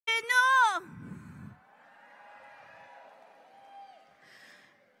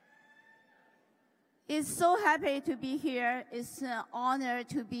It's so happy to be here. It's an honor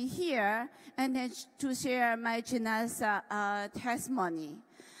to be here and to share my Jeanette's testimony.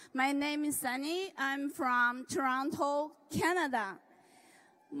 My name is Sannie. I'm from Toronto, Canada.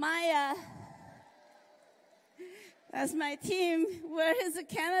 That's my team. Where is the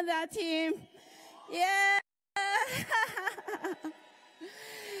Canada team? Yeah.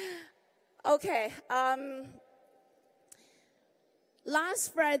 Okay.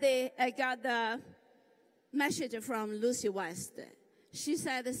 Last Friday, I got the message from Lucy West. She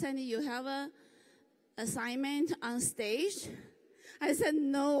said, Sannie, you have an assignment on stage? I said,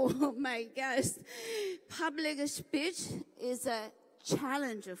 no, my gosh. Public speech is a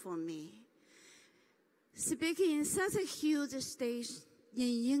challenge for me. Speaking in such a huge stage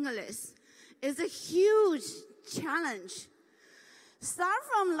in English is a huge challenge. Start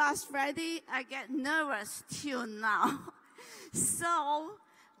from last Friday, I get nervous till now. So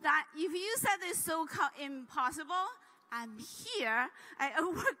that if you said it's so-called impossible, I'm here. I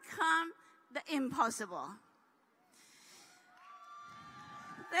overcome the impossible.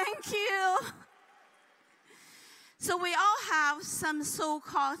 Thank you. So we all have some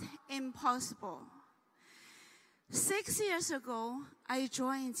so-called impossible. 6 years ago, I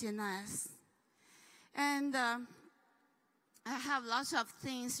joined Jeanette. And I have lots of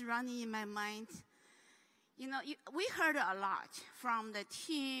things running in my mind. You know, we heard a lot from the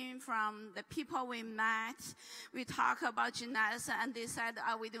team, from the people we met. We talk about Jeanette, and they said,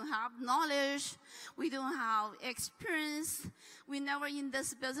 we don't have knowledge, we don't have experience, we never in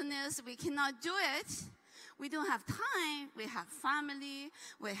this business, we cannot do it. We don't have time, we have family,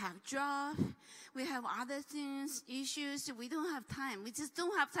 we have job, we have other things, issues, we don't have time. We just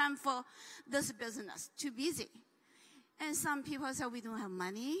don't have time for this business, too busy. And some people say we don't have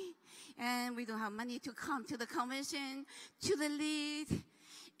money, and we don't have money to come to the convention, to the lead,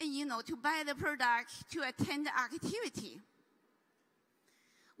 and, you know, to buy the product, to attend the activity.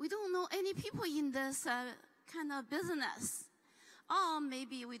 We don't know any people in this kind of business. Or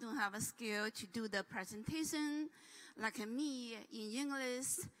maybe we don't have a skill to do the presentation, like me in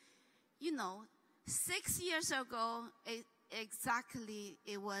English. You know, 6 years ago, it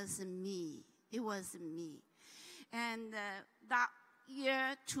was me. It was me. And that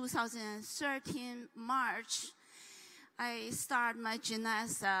year, 2013, March, I started my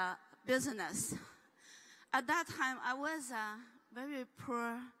Jeanette's business. At that time, I was a very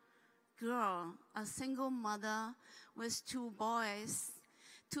poor girl, a single mother with 2 boys.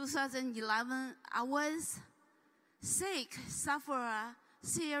 2011, I was sick, suffered a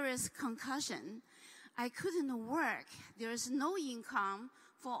serious concussion. I couldn't work. There's no income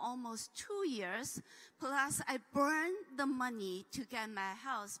for almost 2 years. Plus, I burned the money to get my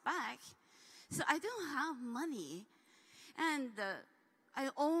house back. So I don't have money. And I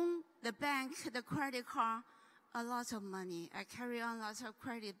own the bank, the credit card, a lot of money. I carry on lots of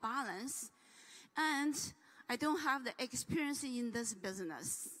credit balance. And I don't have the experience in this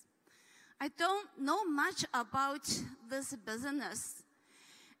business. I don't know much about this business.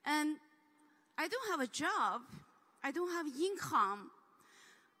 And I don't have a job. I don't have income.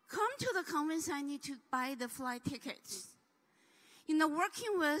 Come to the conference, I need to buy the flight tickets. You know,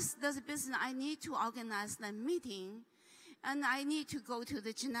 working with this business, I need to organize the meeting. And I need to go to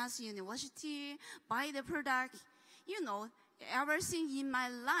the Jeanette University, buy the product. You know, everything in my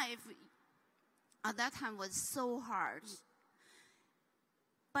life at that time was so hard.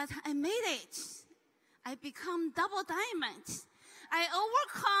 But I made it. I become double diamond. I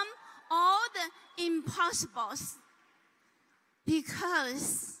overcome all the impossibles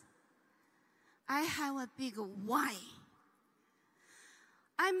because I have a big why.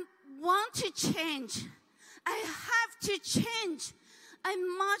 I want to change. I have to change. I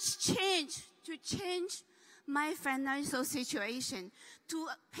must change to change my financial situation, to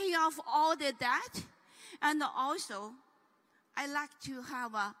pay off all the debt. And also, I like to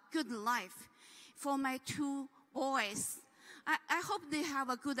have a good life for my 2 boys. I hope they have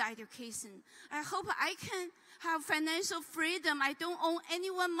a good education. I hope I can have financial freedom. I don't owe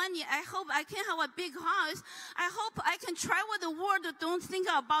anyone money. I hope I can have a big house. I hope I can travel the world. Don't think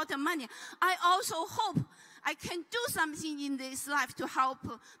about the money. I also hope I can do something in this life to help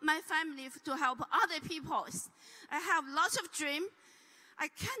my family, to help other people. I have lots of dreams. I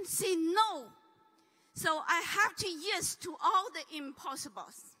can't say no. So I have to yes to all the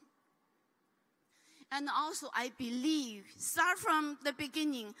impossibles. And also, I believe, start from the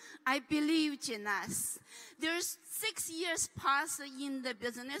beginning, I believe Jeanette. There's 6 years past in the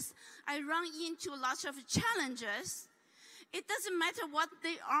business. I run into lots of challenges. It doesn't matter what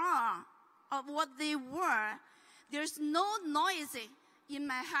they are or what they were. There's no noise in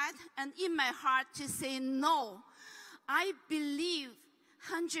my head and in my heart to say no. I believe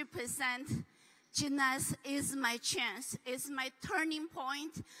 100% gymnastics is my chance. It's my turning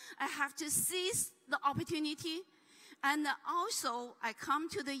point. I have to seize the opportunity. And also, I come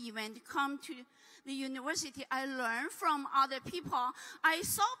to the event, come to the university. I learn from other people. I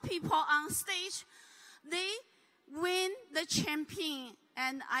saw people on stage. They win the champion,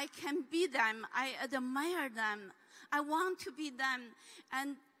 and I can be them. I admire them. I want to be them.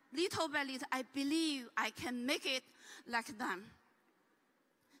 And little by little, I believe I can make it like them.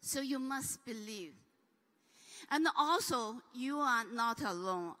 So you must believe. And also, you are not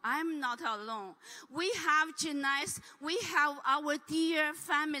alone. I'm not alone. We have gymnasts. We have our dear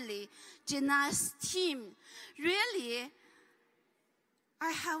family gymnasts team. Really,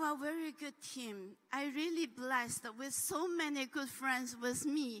 I have a very good team. I'm really blessed with so many good friends with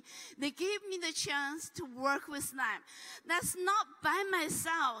me. They gave me the chance to work with them. That's not by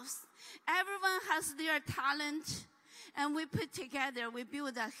myself. Everyone has their talent. And we put together, we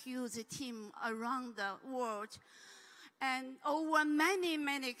build a huge team around the world. And over many,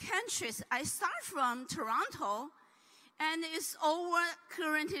 many countries. I start from Toronto, and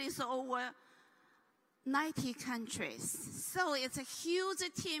currently it's over 90 countries. So it's a huge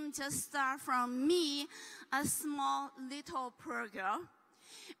team, just start from me, a small little pearl girl.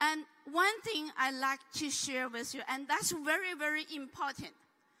 And one thing I like to share with you, and that's very, very important.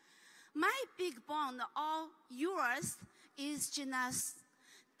 My big bond, all yours, is Gymnast.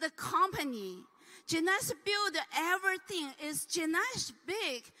 The company. Gymnast build everything. Is Gymnast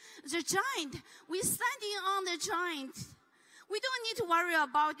big? The giant. We're standing on the giant. We don't need to worry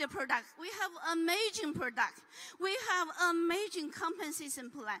about the product. We have amazing product. We have amazing compensation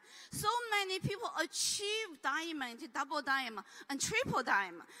plan. So many people achieve diamond, double diamond, and triple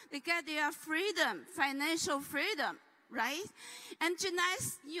diamond. They get their freedom, financial freedom. Right? And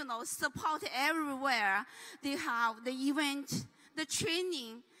gymnasts, support everywhere. They have the event, the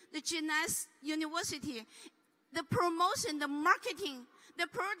training, the gymnast university, the promotion, the marketing, the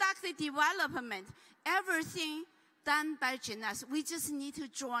product development, everything done by gymnasts. We just need to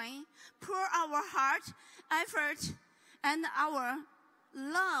join, pour our heart, effort, and our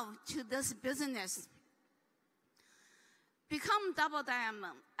love to this business. Become double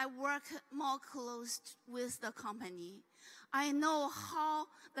diamond. I work more close with the company. I know how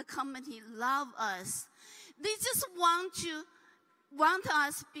the company love us. They just want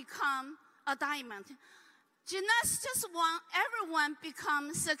us become a diamond. Gymnasts just want everyone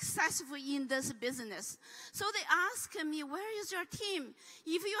become successful in this business. So they ask me, where is your team?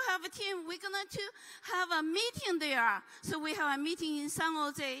 If you have a team, we're going to have a meeting there. So we have a meeting in San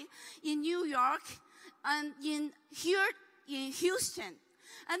Jose, in New York, and here in Houston.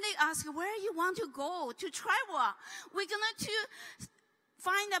 And they ask, where you want to go to travel? We're going to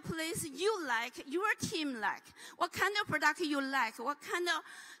find a place you like, your team like, what kind of product you like, what kind of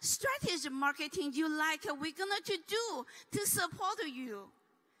strategy marketing you like, we're going to do to support you.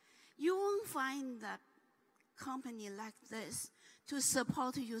 You won't find a company like this to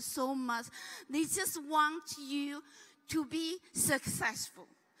support you so much. They just want you to be successful.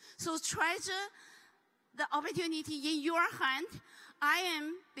 So treasure the opportunity in your hand. I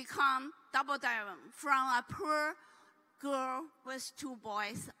am become double diamond from a poor girl with 2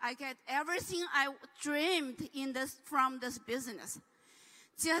 boys. I get everything I dreamed from this business.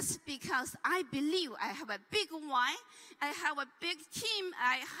 Just because I believe I have a big why, I have a big team,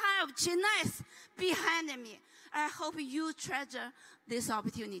 I have gymnasts behind me. I hope you treasure this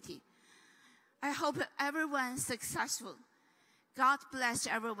opportunity. I hope everyone's successful. God bless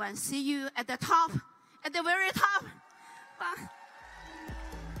everyone. See you at the top, at the very top. Bye.